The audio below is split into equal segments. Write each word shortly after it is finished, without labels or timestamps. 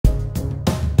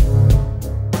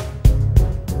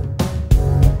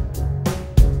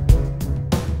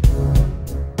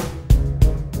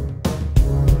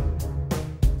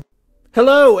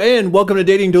Hello and welcome to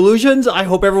Dating Delusions. I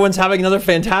hope everyone's having another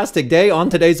fantastic day. On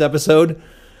today's episode,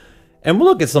 and we'll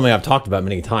look at something I've talked about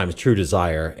many times, true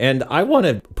desire. And I want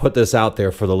to put this out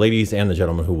there for the ladies and the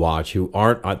gentlemen who watch who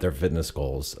aren't at their fitness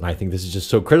goals. And I think this is just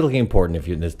so critically important if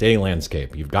you're in this dating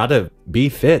landscape. You've got to be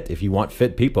fit if you want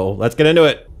fit people. Let's get into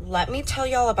it. Let me tell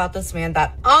y'all about this man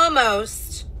that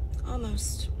almost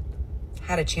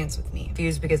had a chance with me.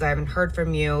 Confused because I haven't heard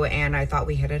from you and I thought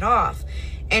we hit it off.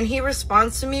 And he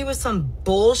responds to me with some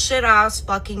bullshit ass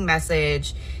fucking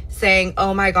message saying,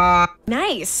 oh my God.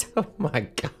 Nice. Oh my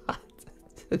God.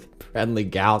 Friendly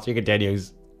gal. She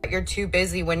continues. You're too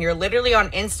busy when you're literally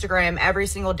on Instagram every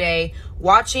single day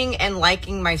watching and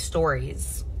liking my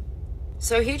stories.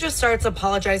 So he just starts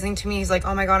apologizing to me. He's like,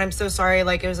 oh my God, I'm so sorry.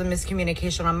 Like, it was a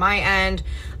miscommunication on my end.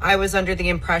 I was under the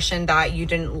impression that you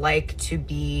didn't like to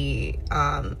be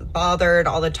bothered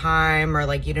all the time, or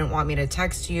like you didn't want me to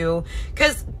text you.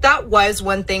 Because that was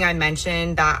one thing I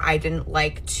mentioned, that I didn't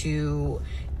like to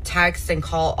text and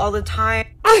call all the time.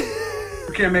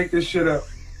 You can't make this shit up.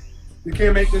 You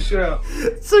can't make this shit up.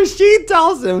 So she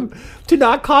tells him to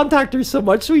not contact her so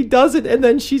much, so he does it. And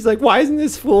then she's like, why isn't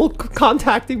this fool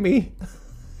contacting me?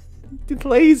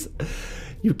 Please.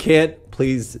 You can't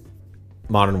please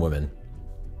modern women.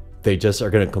 They just are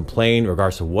going to complain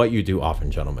regardless of what you do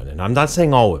often, gentlemen. And I'm not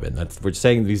saying all women. We're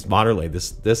saying these modern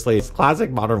ladies. This lady's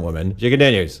classic modern woman. She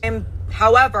continues.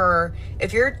 However,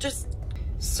 if you're just...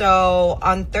 So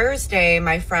on Thursday,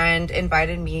 my friend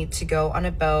invited me to go on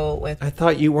a boat with... I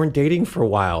thought you weren't dating for a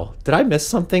while. Did I miss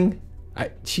something?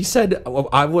 She said,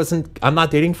 I'm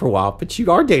not dating for a while, but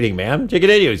you are dating, ma'am. She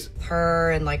continues.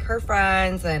 Her and like her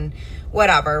friends and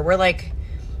whatever. We're like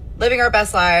living our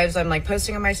best lives. I'm like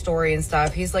posting on my story and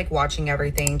stuff. He's like watching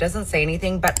everything, doesn't say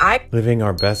anything, but living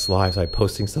our best lives. I'm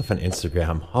posting stuff on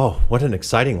Instagram. Oh, what an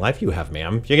exciting life you have,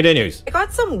 ma'am. She continues. I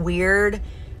got some weird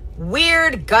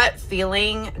gut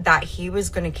feeling that he was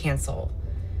going to cancel.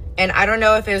 And I don't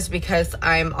know if it was because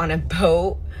I'm on a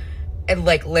boat and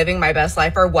like living my best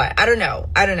life or what. I don't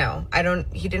know.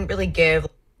 He didn't really give.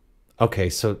 Okay,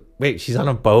 so wait, she's on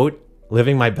a boat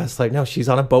living my best life. No, she's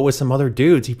on a boat with some other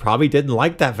dudes. He probably didn't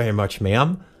like that very much,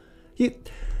 ma'am.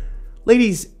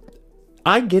 Ladies,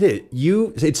 I get it.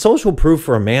 It's social proof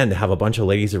for a man to have a bunch of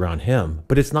ladies around him,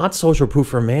 but it's not social proof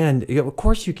for a man. Of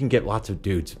course you can get lots of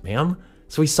dudes, ma'am.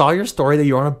 So he saw your story that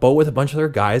you were on a boat with a bunch of other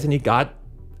guys and he got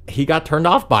turned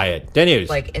off by it. Continues.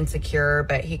 Like insecure,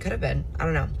 but he could have been. I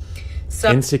don't know. So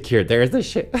insecure. There's the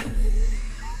shit.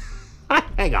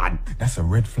 Hang on. That's a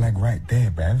red flag right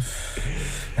there,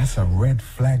 Bev. That's a red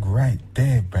flag right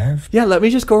there, Bev. Yeah, let me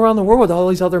just go around the world with all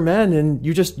these other men and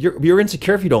you're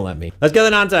insecure if you don't let me. Let's get the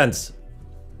nonsense.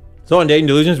 So on Dating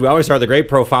Delusions, we always start with a great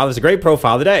profile. There's a great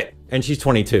profile today. And she's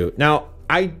 22. Now,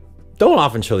 I don't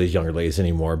often show these younger ladies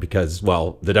anymore because,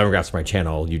 well, the demographics of my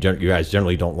channel, you guys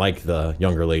generally don't like the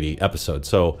younger lady episode.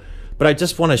 So, but I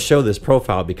just want to show this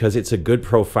profile because it's a good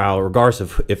profile, regardless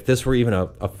of if this were even a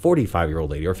 45-year-old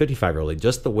lady or a 55-year-old lady,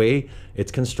 just the way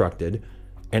it's constructed.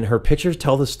 And her pictures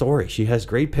tell the story. She has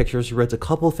great pictures. She writes a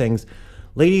couple things.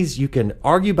 Ladies, you can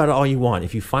argue about it all you want.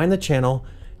 If you find the channel,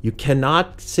 you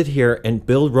cannot sit here and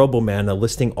build Roboman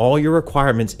listing all your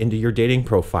requirements into your dating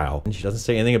profile. And she doesn't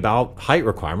say anything about height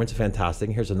requirements. Fantastic.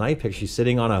 Here's a nice picture. She's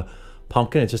sitting on a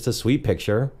pumpkin. It's just a sweet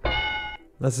picture.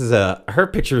 This is her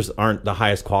pictures aren't the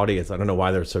highest quality. I don't know why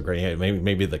they're so great.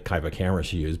 Maybe the type of camera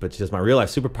she used, but she says my real life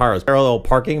superpower is parallel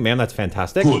parking. Man, that's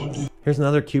fantastic. Good. Here's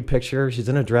another cute picture. She's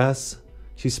in a dress.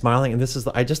 She's smiling. And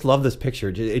I just love this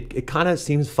picture. It kind of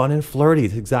seems fun and flirty.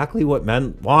 It's exactly what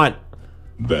men want.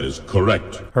 That is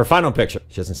correct. Her final picture.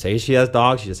 She doesn't say she has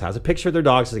dogs. She just has a picture of their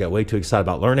dogs. She's got way too excited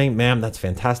about learning. Ma'am, that's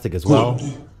fantastic as well.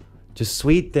 Good. Just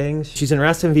sweet things. She's an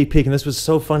arrest MVP, and this was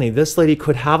so funny. This lady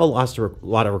could have a lot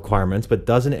of requirements, but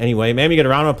doesn't anyway. Ma'am, you get a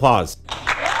round of applause.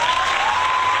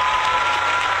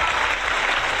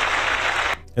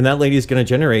 And that lady is going to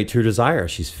generate true desire.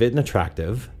 She's fit and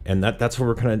attractive, and that's where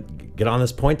we're going to get on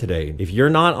this point today. If you're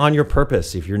not on your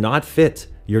purpose, if you're not fit,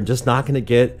 you're just not going to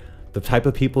get the type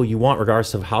of people you want,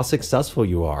 regardless of how successful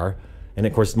you are. And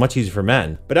of course, it's much easier for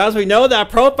men. But as we know, that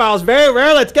profile is very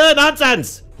rare. Let's get it.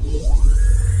 Nonsense.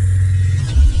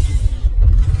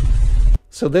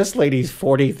 So this lady's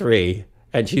 43,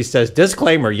 and she says,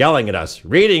 disclaimer, yelling at us.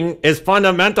 Reading is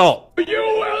fundamental. You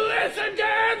will listen to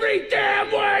every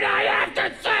damn word I have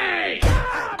to say.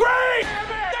 Great.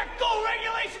 That goal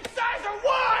regulation size are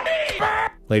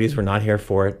one. Ladies, we're not here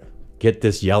for it. Get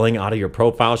this yelling out of your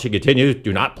profile. She continues,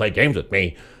 do not play games with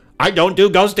me. I don't do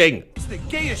ghosting. the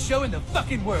gayest show in the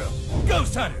fucking world.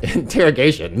 Ghost Hunter.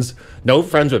 Interrogations. No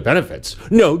friends with benefits.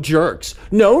 No jerks.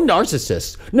 No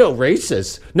narcissists. No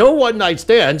racists. No one-night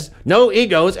stands. No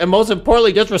egos. And most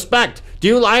importantly, disrespect. Do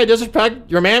you lie and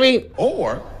disrespect your mammy?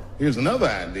 Or, here's another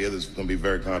idea that's going to be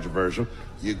very controversial.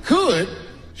 You could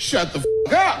shut the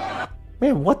f*** up.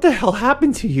 Man, what the hell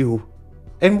happened to you?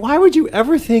 And why would you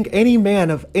ever think any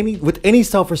man with any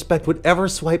self-respect would ever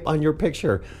swipe on your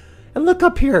picture? And look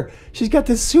up here. She's got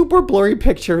this super blurry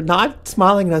picture, not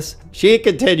smiling at us. She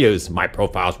continues, my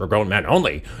profile's for grown men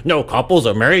only. No couples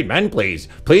or married men, please.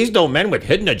 Please no men with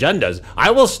hidden agendas.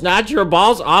 I will snatch your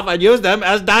balls off and use them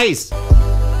as dice.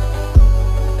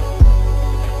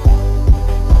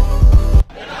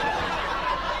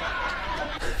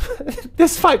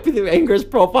 This might be the angriest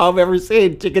profile I've ever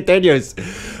seen. She continues.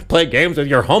 Play games with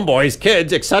your homeboys,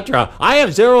 kids, etc. I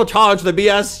have zero tolerance for the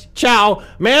BS. Ciao.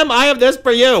 Ma'am, I have this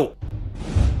for you.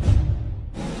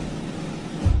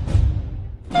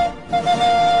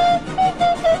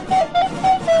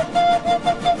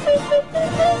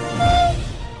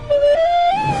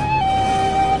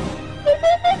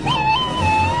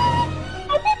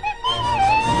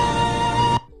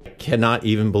 I cannot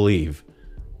even believe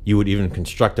you would even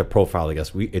construct a profile like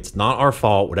this. It's not our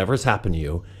fault, whatever's happened to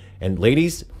you. And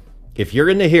ladies, if you're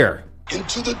into here,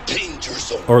 Into the danger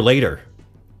zone. or later,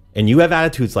 and you have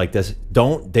attitudes like this,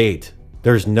 don't date.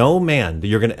 There's no man that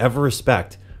you're gonna ever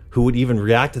respect who would even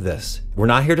react to this. We're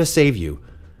not here to save you.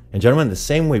 And gentlemen, the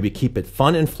same way we keep it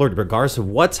fun and flirty, regardless of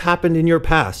what's happened in your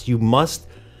past, you must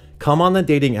come on the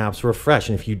dating apps refresh.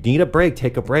 And if you need a break,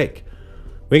 take a break.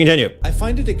 We continue. I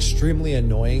find it extremely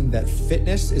annoying that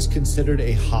fitness is considered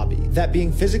a hobby. That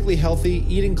being physically healthy,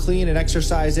 eating clean, and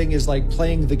exercising is like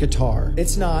playing the guitar.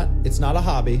 It's not a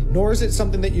hobby, nor is it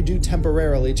something that you do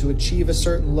temporarily to achieve a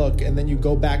certain look and then you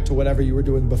go back to whatever you were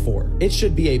doing before. It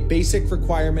should be a basic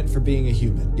requirement for being a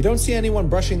human. You don't see anyone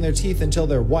brushing their teeth until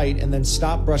they're white and then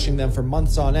stop brushing them for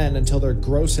months on end until they're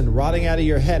gross and rotting out of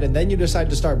your head, and then you decide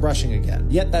to start brushing again.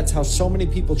 Yet that's how so many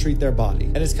people treat their body.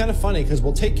 And it's kind of funny because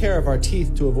we'll take care of our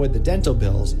teeth to avoid the dental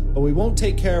bills, but we won't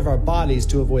take care of our bodies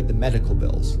to avoid the medical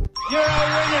bills. You're a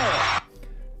winner.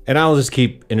 And I'll just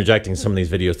keep interjecting some of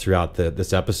these videos throughout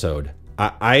this episode.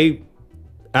 I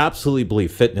absolutely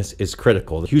believe fitness is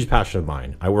critical. A huge passion of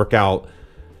mine. I work out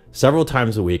several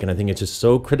times a week, and I think it's just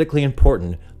so critically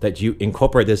important that you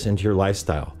incorporate this into your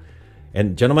lifestyle.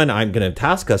 And gentlemen, I'm going to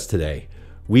task us today.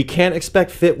 We can't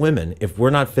expect fit women if we're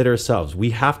not fit ourselves.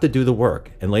 We have to do the work.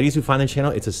 And ladies who find the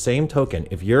channel, it's the same token.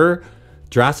 If you're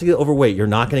drastically overweight, you're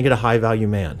not going to get a high value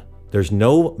man. There's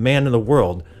no man in the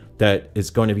world that is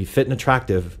going to be fit and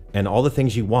attractive and all the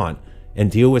things you want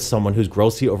and deal with someone who's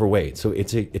grossly overweight. So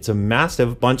it's a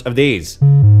massive bunch of these.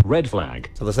 Red flag.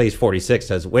 So let's say he's 46,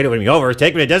 says, wait a minute, over,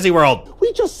 take me to Disney World.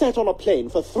 We just sat on a plane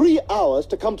for 3 hours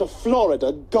to come to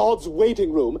Florida, God's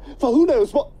waiting room, for who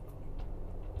knows what.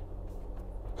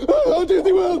 Oh,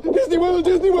 Disney World! Disney World!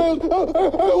 Disney World! I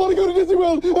want to go to Disney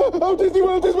World! Oh, Disney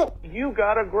World! Disney World! You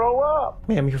gotta grow up.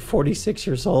 Ma'am, you're 46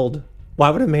 years old.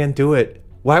 Why would a man do it?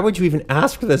 Why would you even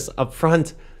ask for this up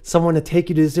front? Someone to take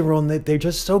you to Disney World, and they're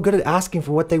just so good at asking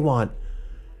for what they want.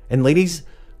 And ladies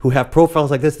who have profiles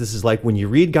like this is like when you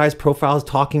read guys' profiles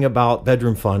talking about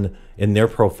bedroom fun in their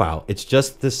profile. It's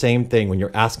just the same thing when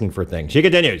you're asking for things. She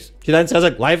continues. She then says,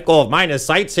 like, life goal of mine is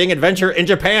sightseeing adventure in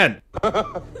Japan.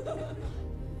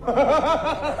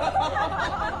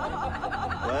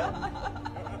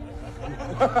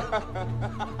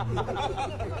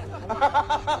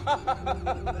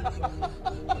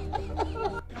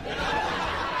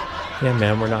 Yeah,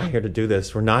 man, we're not here to do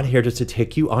this. We're not here just to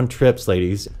take you on trips,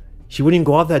 ladies. She wouldn't even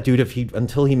go off that dude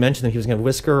until he mentioned that he was going to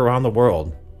whisk her around the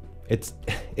world. It's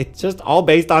just all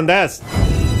based on this.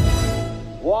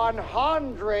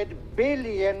 $100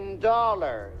 billion.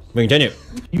 We continue.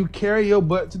 You carry your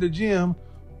butt to the gym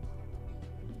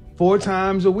 4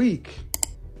 times a week.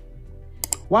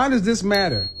 Why does this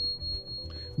matter?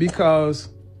 Because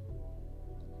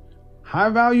high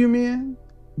value men,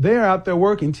 they're out there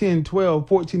working 10, 12,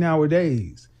 14-hour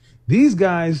days. These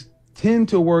guys tend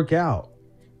to work out.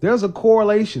 There's a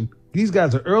correlation. These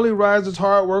guys are early risers,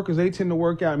 hard workers. They tend to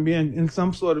work out and be in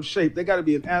some sort of shape. They got to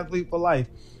be an athlete for life.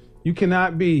 You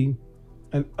cannot be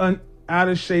an out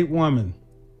of shape woman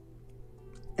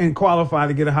and qualify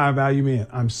to get a high value man.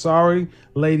 I'm sorry,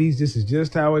 ladies, this is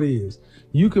just how it is.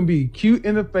 You can be cute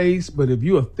in the face, but if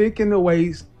you are thick in the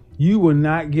waist, you will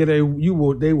not get they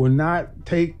will not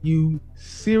take you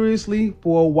seriously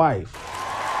for a wife.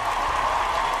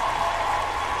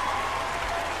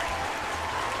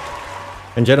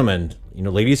 And gentlemen, you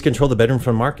know, ladies control the bedroom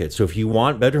fun market. So if you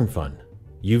want bedroom fun,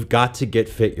 You've got to get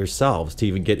fit yourselves to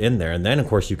even get in there. And then, of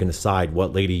course, you can decide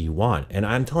what lady you want. And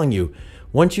I'm telling you,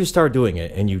 once you start doing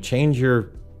it and you change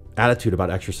your attitude about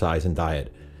exercise and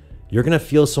diet, you're going to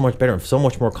feel so much better and so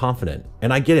much more confident.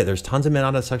 And I get it. There's tons of men out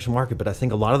of the sexual market, but I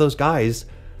think a lot of those guys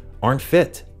aren't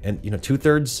fit. And, you know,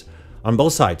 2/3 on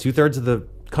both sides, 2/3 of the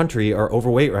country are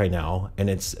overweight right now. And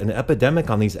it's an epidemic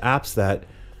on these apps that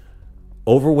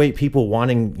overweight people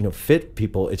wanting, you know, fit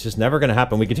people. It's just never going to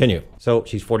happen. We continue. So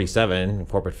she's 47 in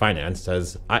corporate finance,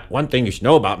 says, one thing you should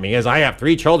know about me is I have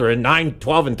 3 children, 9,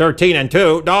 12, and 13, and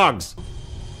 2 dogs.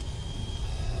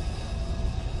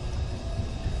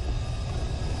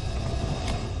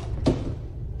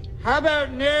 How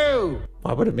about no?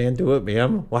 Why would a man do it,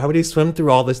 ma'am? Why would he swim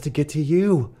through all this to get to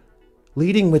you?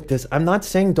 Leading with this. I'm not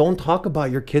saying don't talk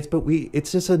about your kids, but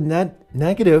it's just a net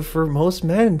negative for most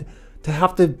men to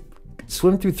have to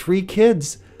swim through 3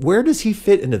 kids. Where does he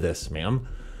fit into this, ma'am?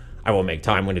 I will make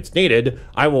time when it's needed.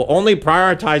 I will only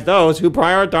prioritize those who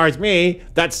prioritize me.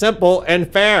 That's simple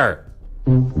and fair.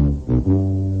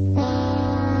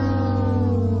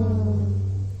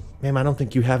 Ma'am, I don't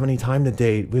think you have any time to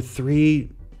date with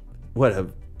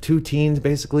 2 teens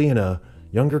basically and a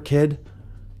younger kid.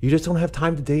 You just don't have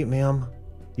time to date, ma'am.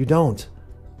 You don't.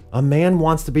 A man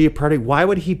wants to be a priority. Why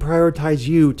would he prioritize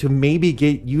you to maybe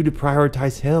get you to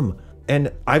prioritize him?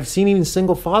 And I've seen even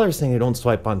single fathers saying they don't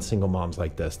swipe on single moms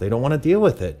like this. They don't want to deal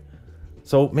with it.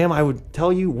 So, ma'am, I would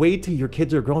tell you, wait till your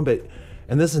kids are grown.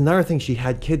 And this is another thing. She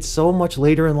had kids so much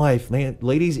later in life. Man,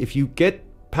 ladies, if you get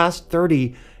past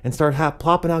 30 and start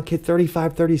plopping out kid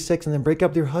 35, 36, and then break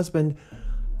up with your husband,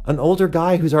 an older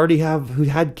guy who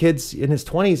had kids in his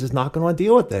 20s is not going to want to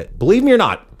deal with it. Believe me or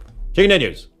not. She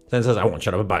continues. Then says, I won't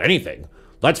shut up about anything.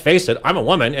 Let's face it, I'm a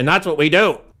woman, and that's what we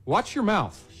do. Watch your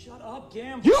mouth. Shut up,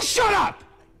 Gam. You shut up!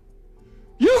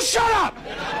 You shut up!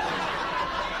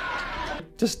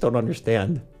 Just don't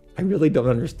understand. I really don't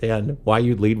understand why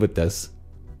you lead with this.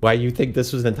 Why you think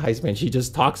this was an enticement. She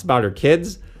just talks about her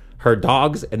kids, her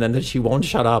dogs, and then she won't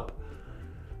shut up.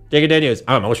 She continues,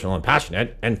 I'm emotional and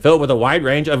passionate and filled with a wide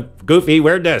range of goofy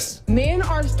weirdness. Men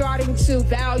are starting to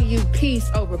value peace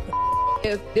over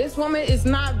If this woman is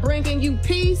not bringing you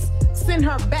peace, send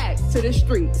her back to the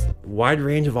streets. Wide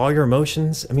range of all your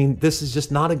emotions. I mean, this is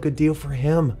just not a good deal for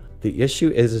him. The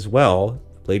issue is as well,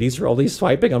 ladies are only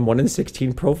swiping on 1 in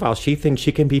 16 profiles. She thinks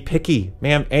she can be picky.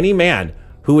 Ma'am, any man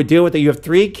who would deal with that you have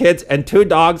 3 kids and 2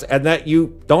 dogs and that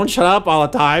you don't shut up all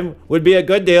the time would be a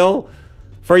good deal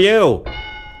for you.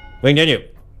 We continue.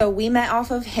 So we met off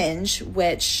of Hinge,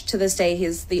 which to this day,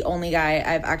 he's the only guy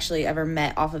I've actually ever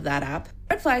met off of that app.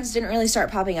 Red flags didn't really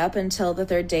start popping up until the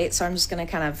 3rd date, so I'm just going to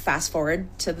kind of fast forward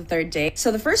to the 3rd date.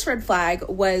 So the first red flag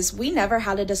was we never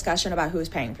had a discussion about who was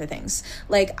paying for things.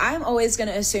 Like, I'm always going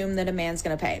to assume that a man's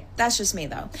going to pay. That's just me,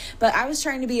 though. But I was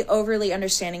trying to be overly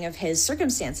understanding of his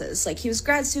circumstances. Like, he was a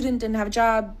grad student, didn't have a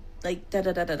job, like,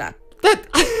 da-da-da-da-da.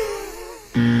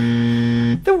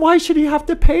 Then why should he have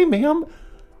to pay, ma'am?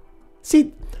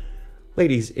 See,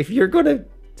 ladies, if you're going to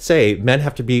say men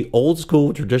have to be old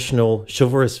school, traditional,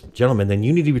 chivalrous gentlemen, then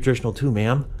you need to be traditional too,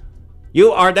 ma'am.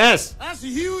 You are this. That's a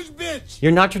huge bitch.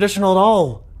 You're not traditional at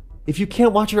all. If you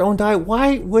can't watch your own diet,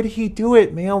 why would he do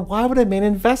it, ma'am? Why would a man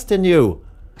invest in you?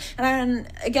 And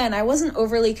again, I wasn't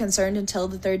overly concerned until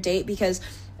the 3rd date because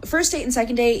first date and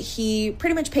second date, he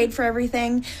pretty much paid for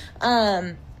everything.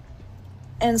 And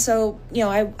so, you know,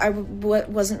 I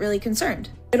wasn't really concerned.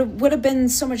 It would have been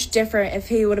so much different if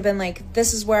he would have been like,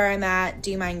 this is where I'm at,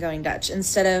 do you mind going Dutch?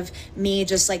 Instead of me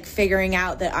just like figuring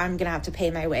out that I'm going to have to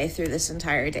pay my way through this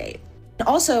entire date. And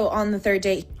also on the 3rd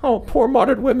date. Oh, poor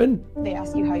modern women. They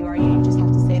ask you how you are, you just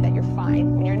have to say that you're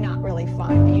fine when you're not really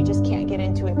fine, but you just can't get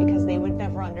into it because they would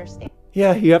never understand.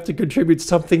 Yeah, you have to contribute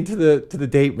something to the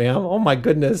date, ma'am. Oh my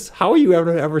goodness. How are you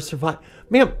ever survive?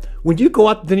 Ma'am, when you go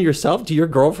out to dinner yourself, do your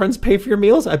girlfriends pay for your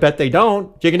meals? I bet they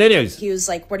don't. She continues. He was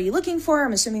like, what are you looking for?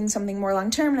 I'm assuming something more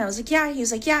long-term. And I was like, yeah. He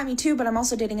was like, yeah, me too, but I'm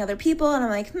also dating other people. And I'm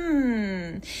like,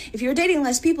 if you were dating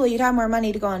less people, you'd have more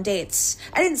money to go on dates.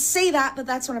 I didn't say that, but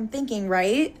that's what I'm thinking,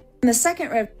 right? And the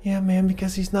second red. Yeah, ma'am,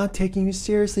 because he's not taking you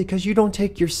seriously, because you don't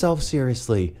take yourself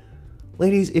seriously.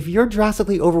 Ladies, if you're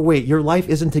drastically overweight, your life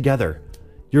isn't together.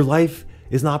 Your life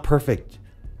is not perfect.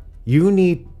 You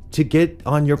need to get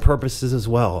on your purposes as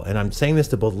well. And I'm saying this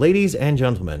to both ladies and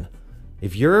gentlemen.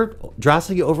 If you're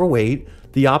drastically overweight,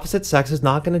 the opposite sex is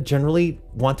not going to generally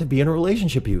want to be in a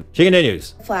relationship with you. She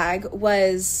continues. Flag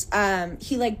was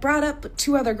he like brought up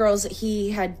 2 other girls that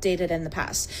he had dated in the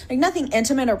past. Like nothing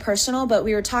intimate or personal, but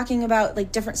we were talking about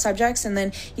like different subjects, and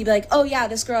then he'd be like, oh yeah,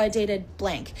 this girl I dated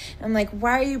blank. And I'm like,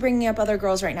 why are you bringing up other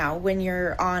girls right now when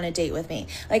you're on a date with me?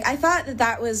 Like I thought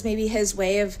that was maybe his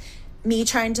way of me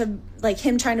trying to, like,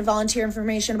 him trying to volunteer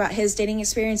information about his dating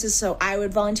experiences, so I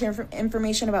would volunteer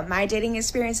information about my dating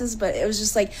experiences, but it was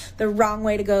just like the wrong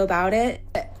way to go about it.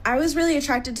 I was really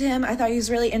attracted to him. I thought he was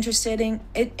really interesting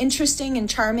and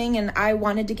charming, and I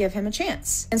wanted to give him a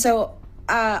chance. And so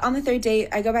on the third date,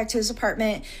 I go back to his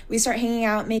apartment. We start hanging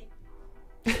out.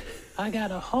 I got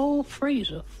a whole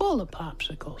freezer full of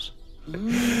popsicles.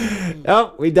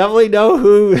 Oh, we definitely know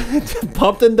who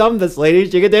pumped and dumped this lady.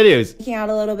 She continues. Making out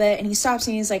a little bit, and he stops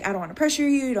and he's like, I don't want to pressure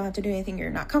you. You don't have to do anything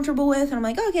you're not comfortable with. And I'm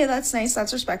like, okay, that's nice.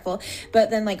 That's respectful. But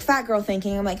then, like, fat girl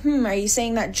thinking, I'm like, are you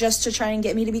saying that just to try and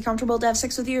get me to be comfortable to have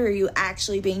sex with you, or are you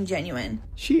actually being genuine?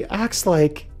 She acts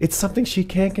like it's something she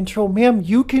can't control. Ma'am,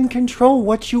 you can control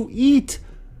what you eat.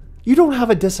 You don't have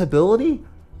a disability.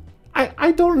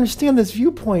 I don't understand this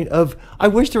viewpoint of, I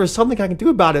wish there was something I can do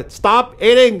about it. Stop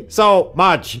eating so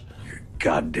much. You're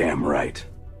goddamn right.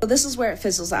 So this is where it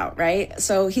fizzles out, right?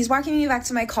 So he's walking me back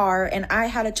to my car, and I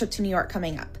had a trip to New York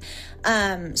coming up.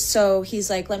 So he's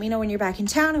like, let me know when you're back in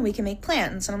town and we can make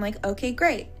plans. And I'm like, okay,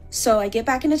 great. So I get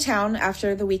back into town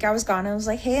after the week I was gone. I was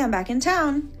like, hey, I'm back in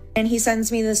town. And he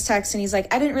sends me this text and he's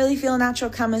like, I didn't really feel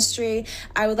natural chemistry.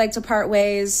 I would like to part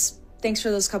ways. Thanks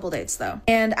for those couple dates, though.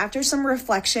 And after some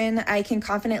reflection, I can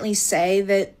confidently say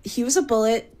that he was a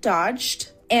bullet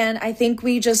dodged. And I think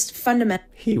we just fundamentally...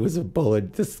 He was a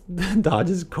bullet. This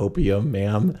dodges copium,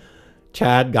 ma'am.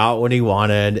 Chad got what he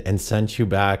wanted and sent you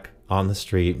back on the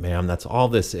street, ma'am. That's all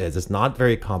this is. It's not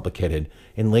very complicated.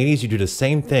 And ladies, you do the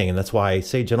same thing. And that's why I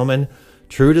say, gentlemen,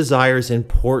 true desire is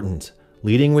important.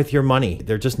 Leading with your money.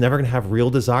 They're just never going to have real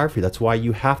desire for you. That's why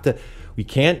you have to... We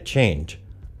can't change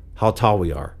how tall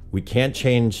we are. We can't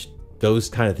change those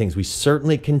kind of things. We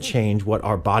certainly can change what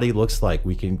our body looks like.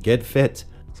 We can get fit.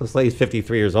 So this lady's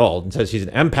 53 years old and says she's an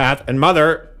empath and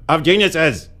mother of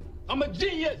geniuses. I'm a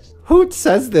genius. Who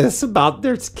says this about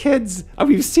their kids? I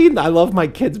mean, you've seen I love my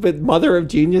kids, but mother of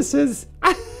geniuses?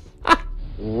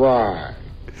 Right.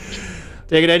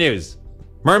 Take it news.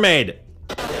 Mermaid.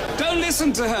 Don't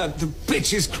listen to her. The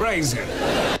bitch is crazy.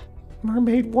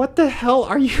 Mermaid, what the hell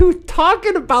are you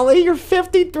talking about? Lady, you're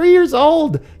 53 years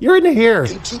old. You're in here.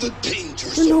 Into the danger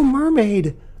zone. You're no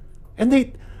mermaid. And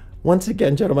they, once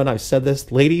again, gentlemen, I've said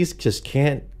this, ladies just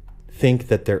can't think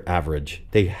that they're average.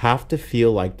 They have to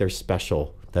feel like they're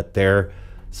special, that they're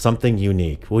something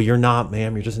unique. Well, you're not,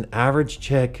 ma'am. You're just an average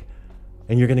chick,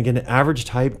 and you're going to get an average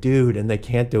type dude, and they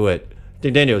can't do it.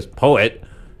 Daniel's poet,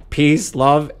 peace,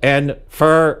 love, and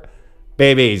fur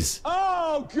babies.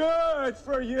 Oh, good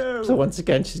for you. So once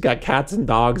again, she's got cats and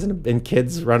dogs and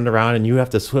kids running around, and you have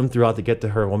to swim throughout to get to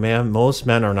her. Well, ma'am, most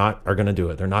men are going to do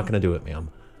it. They're not going to do it, ma'am.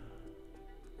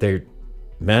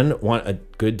 Men want a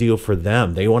good deal for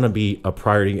them. They want to be a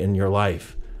priority in your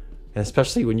life. And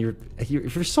especially when if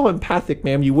you're so empathic,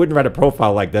 ma'am, you wouldn't write a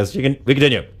profile like this. We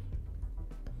continue.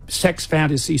 Sex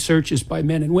fantasy searches by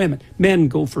men and women. Men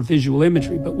go for visual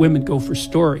imagery, but women go for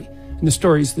story. And the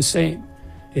story's the same.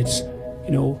 It's,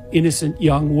 innocent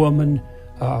young woman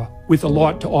with a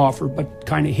lot to offer, but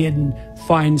kind of hidden.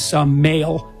 Find some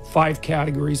male, 5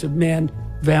 categories of men: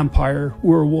 vampire,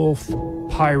 werewolf,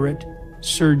 pirate,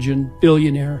 surgeon,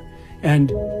 billionaire.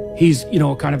 And he's,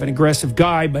 kind of an aggressive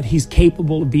guy, but he's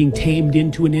capable of being tamed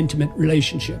into an intimate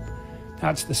relationship.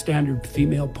 That's the standard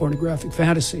female pornographic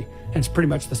fantasy. And it's pretty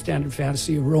much the standard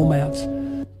fantasy of romance.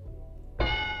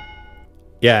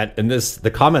 Yeah, and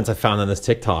the comments I found on this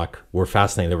TikTok were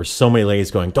fascinating. There were so many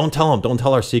ladies going, don't tell them, don't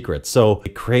tell our secrets. So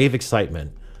they crave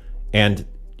excitement. And,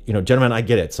 gentlemen, I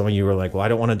get it. Some of you were like, well, I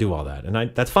don't want to do all that.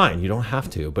 And that's fine. You don't have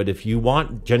to. But if you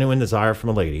want genuine desire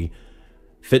from a lady,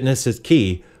 fitness is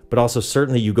key. But also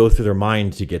certainly you go through their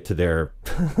mind to get to their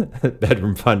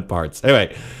bedroom fun parts.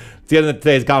 Anyway, it's the end of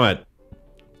today's comment.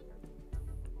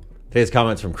 Today's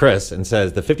comment's from Chris and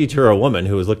says, the 52-year-old woman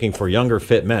who is looking for younger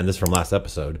fit men, this is from last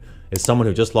episode, is someone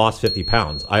who just lost 50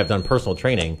 pounds. I have done personal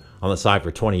training on the side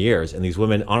for 20 years, and these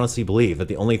women honestly believe that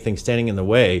the only thing standing in the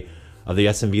way of the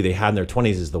SMV they had in their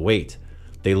 20s is the weight.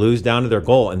 They lose down to their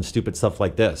goal and stupid stuff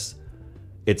like this.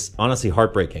 It's honestly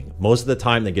heartbreaking. Most of the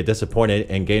time they get disappointed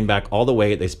and gain back all the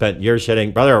weight they spent years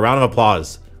shedding. Brother, a round of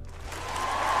applause.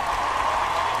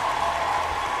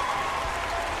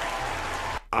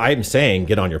 I'm saying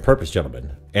get on your purpose,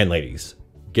 gentlemen and ladies.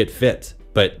 Get fit.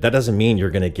 But that doesn't mean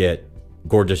you're going to get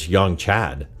gorgeous young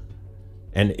Chad.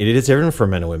 And it is different for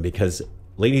men and women because,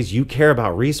 ladies, you care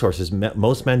about resources.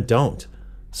 Most men don't.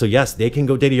 So yes, they can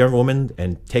go date a young woman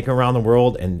and take her around the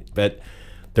world, but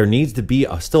there needs to be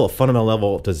still a fundamental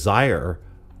level of desire,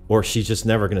 or she's just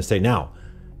never going to stay. Now,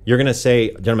 you're going to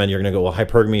say, gentlemen, you're going to go, well,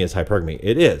 hypergamy is hypergamy.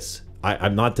 It is.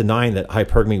 I'm not denying that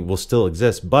hypergamy will still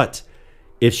exist, but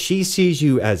if she sees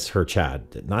you as her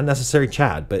Chad, not necessarily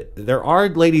Chad, but there are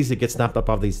ladies that get snapped up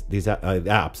off these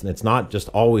apps, and it's not just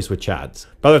always with Chads.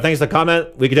 Brother, thanks for the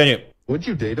comment. We continue. Would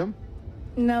you date him?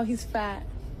 No, he's fat.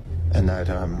 And that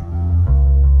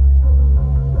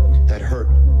hurt,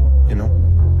 you know?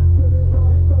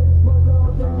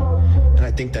 And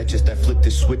I think that flipped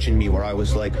this switch in me where I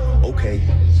was like, okay,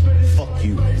 fuck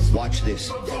you, watch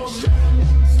this.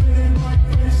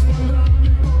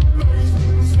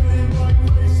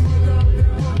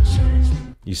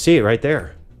 You see it right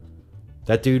there.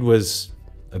 That dude was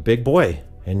a big boy,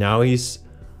 and now he's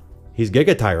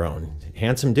Giga Tyrone.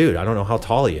 Handsome dude. I don't know how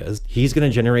tall he is. He's going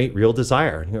to generate real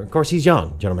desire. You know, of course, he's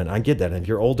young, gentlemen. I get that. If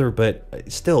you're older, but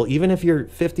still, even if you're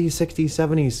 50s, 60s,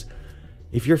 70s,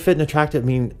 if you're fit and attractive, I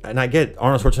mean, and I get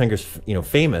Arnold Schwarzenegger's, you know,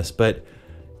 famous, but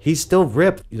he's still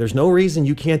ripped. There's no reason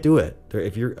you can't do it.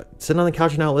 If you're sitting on the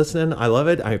couch now listening, I love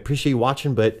it. I appreciate you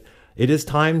watching, but it is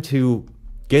time to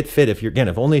get fit. If you're, again,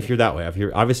 if only if you're that way. If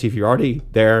you're already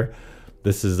there,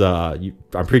 this is,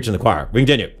 I'm preaching the choir. We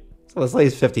continue. So this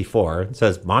lady's 54. It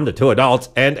says, mom to 2 adults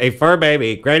and a fur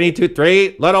baby. Granny to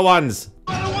 3 little ones.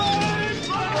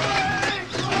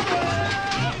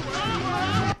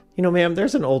 You know, ma'am,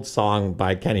 there's an old song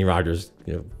by Kenny Rogers,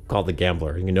 you know, called The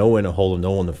Gambler. You know when to hold him,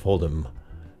 no one to fold him.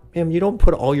 Ma'am, you don't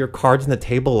put all your cards on the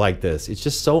table like this. It's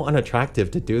just so unattractive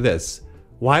to do this.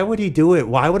 Why would he do it?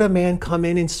 Why would a man come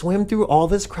in and swim through all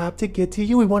this crap to get to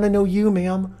you? We want to know you,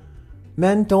 ma'am.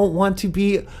 Men don't want to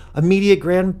be immediate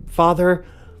grandfather.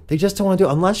 They just don't want to do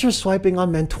it. Unless you're swiping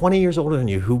on men 20 years older than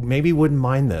you who maybe wouldn't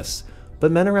mind this. But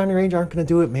men around your age aren't going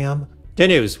to do it, ma'am.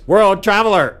 Continues. World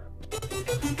Traveler.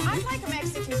 I'd like a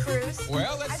Mexican cruise.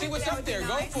 Well, let's see what's up there.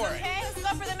 Go for it. Okay, let's go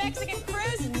for the Mexican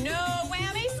cruise. No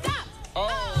whammy. Stop.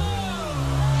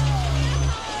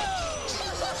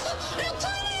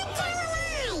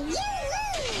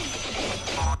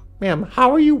 Ma'am,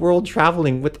 how are you world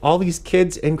traveling with all these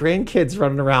kids and grandkids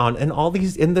running around and all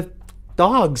these in the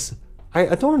dogs?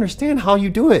 I don't understand how you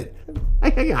do it.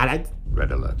 I got it.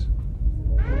 Red alert.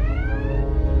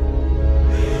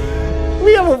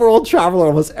 We have a world traveler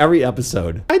almost every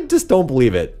episode. I just don't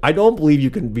believe it. I don't believe you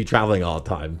can be traveling all the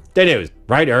time. The news.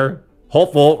 Writer.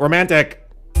 Hopeful. Romantic.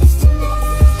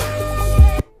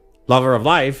 Lover of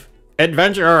life.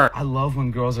 Adventurer. I love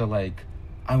when girls are like,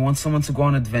 I want someone to go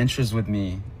on adventures with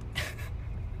me.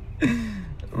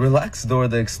 Relax, Dora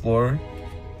the Explorer.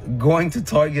 Going to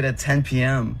Target at 10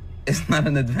 p.m. is not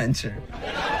an adventure.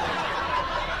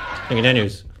 It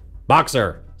continues.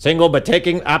 Boxer. Single but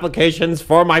taking applications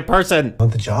for my person.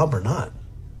 Want the job or not?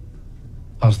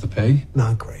 How's the pay?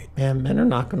 Not great. Man, men are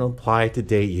not going to apply to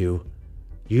date you.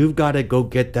 You've got to go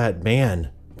get that man.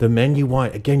 The men you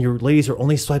want. Again, your ladies are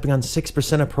only swiping on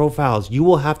 6% of profiles. You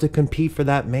will have to compete for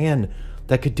that man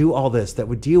that could do all this, that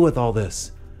would deal with all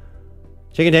this.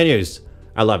 She continues.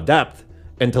 I love depth,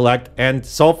 intellect, and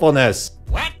soulfulness.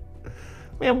 What?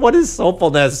 Man, what is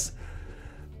soulfulness?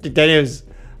 She continues.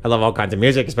 I love all kinds of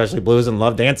music, especially blues, and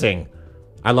love dancing.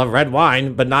 I love red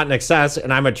wine, but not in excess,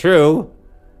 and I'm a true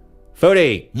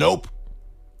foodie. Nope.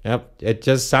 Yep, it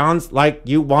just sounds like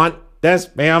you want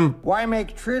this, ma'am. Why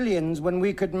make trillions when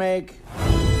we could make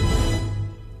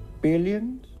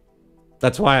billions?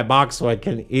 That's why I box, so I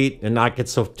can eat and not get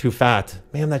too fat.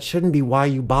 Ma'am, that shouldn't be why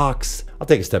you box. I'll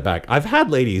take a step back. I've had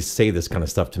ladies say this kind of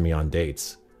stuff to me on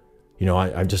dates. You know,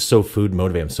 I'm just so food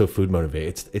motivated. I'm so food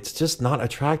motivated. It's just not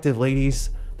attractive,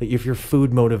 ladies, that if you're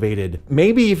food motivated.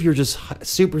 Maybe if you're just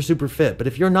super, super fit. But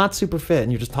if you're not super fit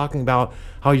and you're just talking about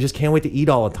how you just can't wait to eat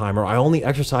all the time, or I only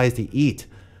exercise to eat,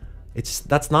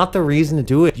 that's not the reason to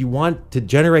do it. You want to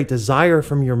generate desire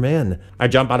from your men. I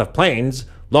jump out of planes,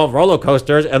 love roller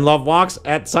coasters, and love walks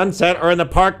at sunset or in the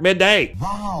park midday.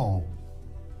 Wow.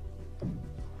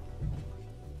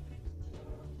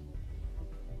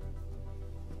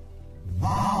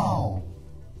 Wow.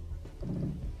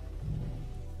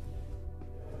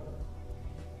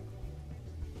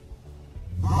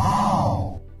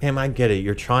 Wow. Ma'am, I get it.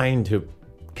 You're trying to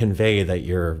convey that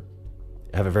you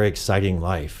have a very exciting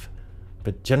life.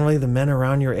 But generally the men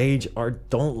around your age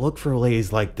don't look for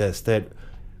ladies like this that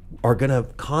are gonna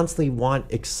constantly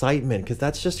want excitement, because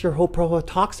that's just your whole profile.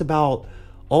 Talks about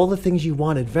all the things you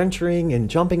want, adventuring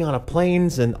and jumping out of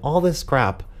planes and all this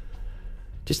crap.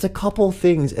 Just a couple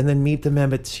things and then meet the men,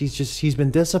 but she's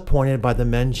been disappointed by the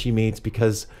men she meets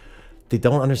because they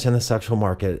don't understand the sexual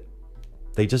market.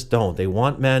 They just don't. They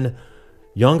want men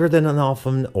younger than an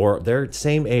often or their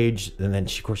same age, and then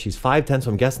of course she's 5'10",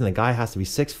 so I'm guessing the guy has to be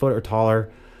 6 foot or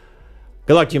taller.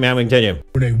 Good luck to you, man. We continue.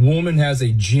 When a woman has a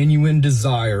genuine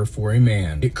desire for a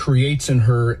man, it creates in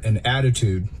her an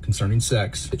attitude concerning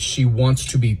sex that she wants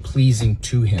to be pleasing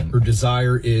to him. Her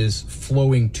desire is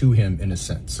flowing to him in a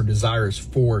sense. Her desire is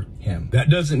for him. That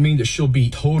doesn't mean that she'll be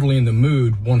totally in the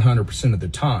mood 100% of the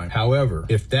time. However,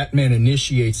 if that man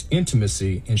initiates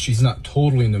intimacy and she's not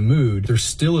totally in the mood, there's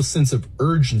still a sense of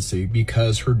urgency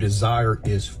because her desire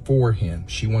is for him.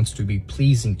 She wants to be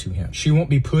pleasing to him. She won't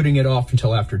be putting it off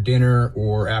until after dinner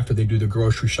or after they do the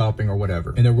grocery shopping or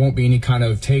whatever. And there won't be any kind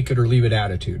of take it or leave it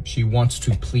attitude. She wants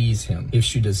to please him. If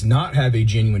she does not have a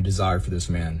genuine desire for this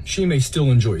man, she may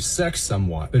still enjoy sex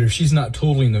somewhat, but if she's not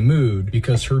totally in the mood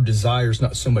because her desire is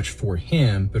not so much for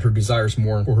him, but her desire is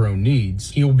more for her own needs,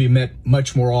 he will be met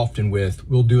much more often with,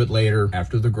 we'll do it later,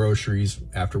 after the groceries,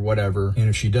 after whatever. And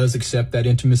if she does accept that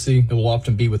intimacy, it will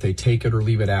often be with a take it or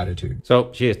leave it attitude.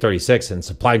 So she is 36 in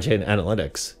supply chain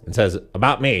analytics and says,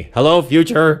 about me, hello,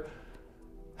 future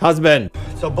husband.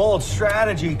 It's a bold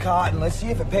strategy, Cotton. Let's see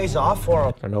if it pays off for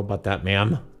him. I don't know about that,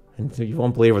 ma'am. And you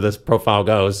won't believe where this profile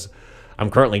goes. I'm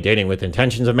currently dating with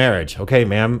intentions of marriage. Okay,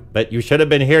 ma'am, but you should have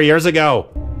been here years ago.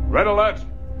 Red alert.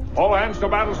 All hands to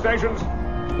battle stations.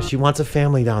 She wants a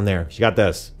family down there. She got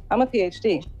this. I'm a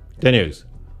PhD. Continues.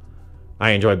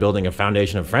 I enjoy building a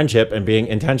foundation of friendship and being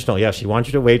intentional. Yes, she wants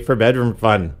you to wait for bedroom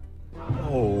fun.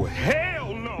 Oh,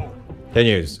 hell no.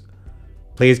 Continues.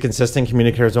 Please, consistent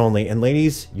communicators only. And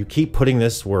ladies, you keep putting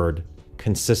this word,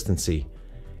 consistency.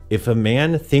 If a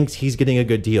man thinks he's getting a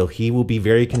good deal, he will be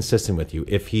very consistent with you.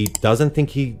 If he doesn't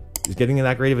think he is getting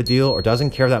that great of a deal or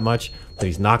doesn't care that much, then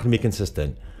he's not going to be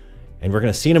consistent. And we're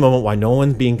going to see in a moment why no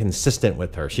one's being consistent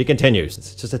with her. She continues.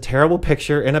 It's just a terrible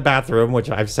picture in a bathroom, which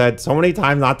I've said so many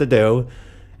times not to do,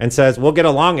 and says, we'll get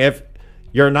along if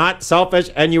you're not selfish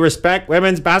and you respect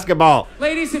women's basketball.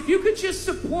 Ladies, if you could just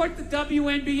support the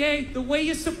WNBA the way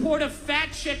you support a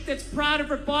fat chick that's proud of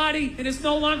her body and is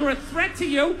no longer a threat to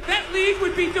you, that league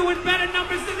would be doing better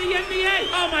numbers than the NBA.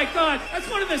 Oh my God, that's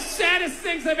one of the saddest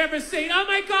things I've ever seen. Oh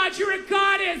my God, you're a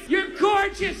goddess. You're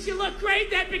gorgeous. You look great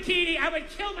in that bikini. I would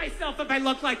kill myself if I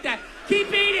looked like that.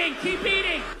 Keep eating, keep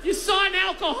eating. You saw an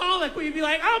alcoholic where you'd be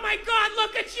like, oh my God,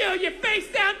 look at you. You're face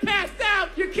down, passed out.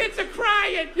 Your kids are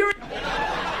crying. You're...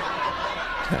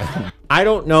 I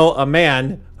don't know a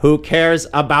man who cares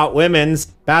about women's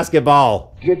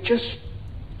basketball. You just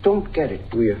don't get it,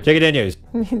 do you? She continues.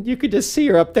 You could just see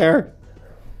her up there.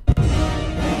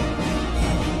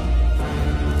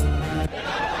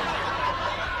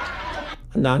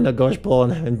 Non-negotiable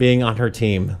and being on her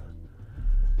team.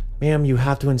 Ma'am, you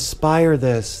have to inspire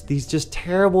this. These just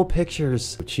terrible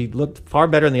pictures. She looked far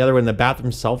better than the other one in the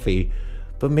bathroom selfie.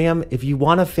 But ma'am, if you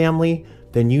want a family,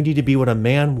 then you need to be what a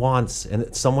man wants and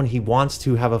it's someone he wants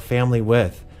to have a family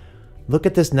with. Look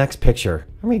at this next picture.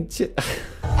 I mean,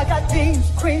 I got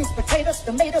beans, creams, potatoes,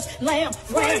 tomatoes, lamb,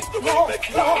 lamb,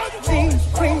 raw, beans,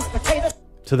 creams, potatoes.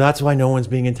 So that's why no one's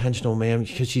being intentional, ma'am,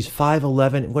 because she's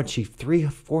 5'11", what's she,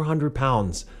 400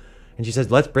 pounds. And she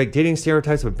says, let's break dating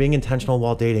stereotypes of being intentional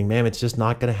while dating. Ma'am, it's just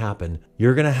not going to happen.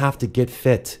 You're going to have to get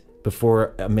fit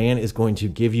before a man is going to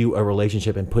give you a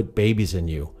relationship and put babies in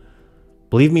you.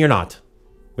 Believe me or not.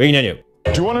 We continue.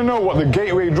 Do you want to know what the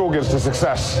gateway drug is to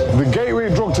success? The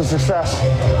gateway drug to success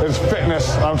is fitness.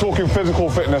 I'm talking physical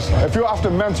fitness. If you're after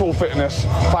mental fitness,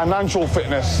 financial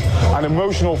fitness, and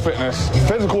emotional fitness,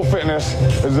 physical fitness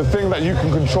is the thing that you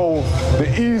can control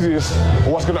the easiest,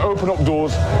 or what's going to open up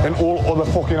doors in all other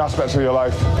fucking aspects of your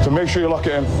life. So make sure you lock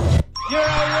it in. You're a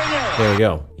winner. There you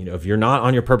go. You know, if you're not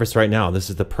on your purpose right now, this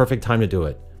is the perfect time to do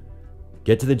it.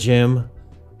 Get to the gym.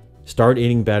 Start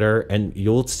eating better, and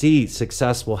you'll see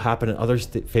success will happen in other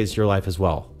phases of your life as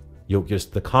well. You'll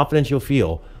just, the confidence you'll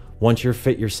feel once you're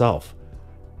fit yourself.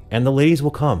 And the ladies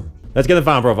will come. Let's get the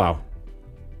final profile.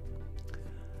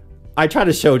 I try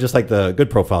to show, just like the good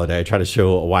profile today, I try to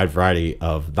show a wide variety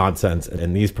of nonsense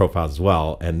in these profiles as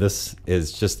well. And this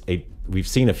is just we've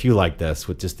seen a few like this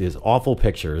with just these awful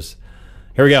pictures.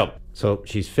 Here we go. So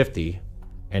she's 50.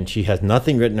 And she has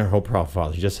nothing written in her whole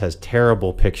profile. She just has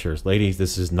terrible pictures. Ladies,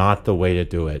 this is not the way to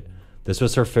do it. This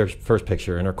was her first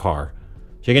picture in her car.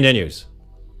 She continues.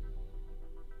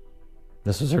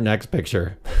 This was her next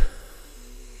picture.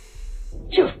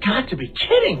 You've got to be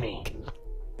kidding me.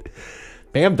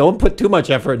 Ma'am, don't put too much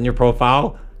effort in your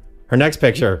profile. Her next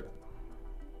picture.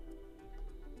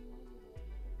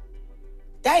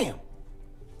 Damn.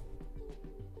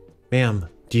 Ma'am,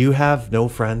 do you have no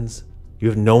friends? You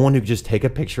have no one who could just take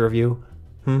a picture of you?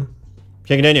 She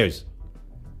continues.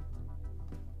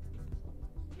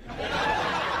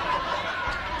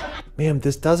 Ma'am,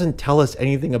 this doesn't tell us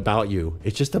anything about you.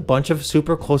 It's just a bunch of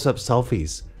super close-up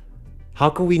selfies. How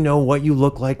can we know what you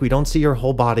look like? We don't see your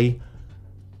whole body.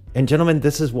 And gentlemen,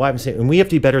 this is why I'm saying, and we have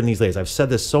to be better in these ladies. I've said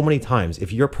this so many times.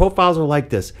 If your profiles are like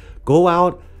this, go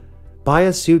out, buy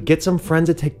a suit, get some friends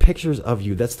to take pictures of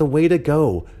you. That's the way to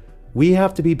go. We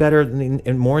have to be better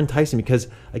and more enticing because,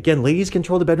 again, ladies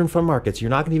control the bedroom fun markets. You're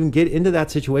not going to even get into that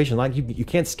situation. Like you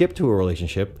can't skip to a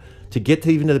relationship. To get to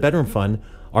even to the bedroom fun,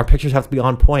 our pictures have to be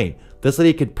on point. This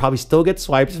lady could probably still get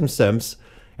swipes from Sims.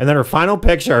 And then her final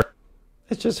picture,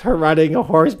 it's just her riding a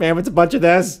horse, man. It's a bunch of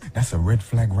this. That's a red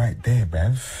flag right there,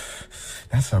 bruv.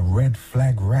 That's a red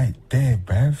flag right there,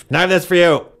 bruv. Now that's for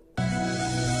you.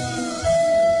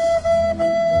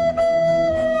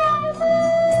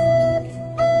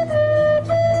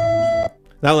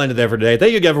 That'll end it there for today.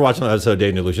 Thank you again for watching another episode of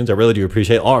Dating Delusions. I really do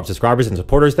appreciate all our subscribers and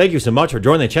supporters. Thank you so much for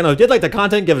joining the channel. If you did like the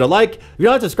content, give it a like. If you're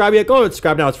not subscribed yet, go ahead and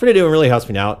subscribe now. It's free to do and really helps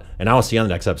me out. And I will see you on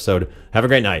the next episode. Have a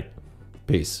great night.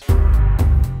 Peace.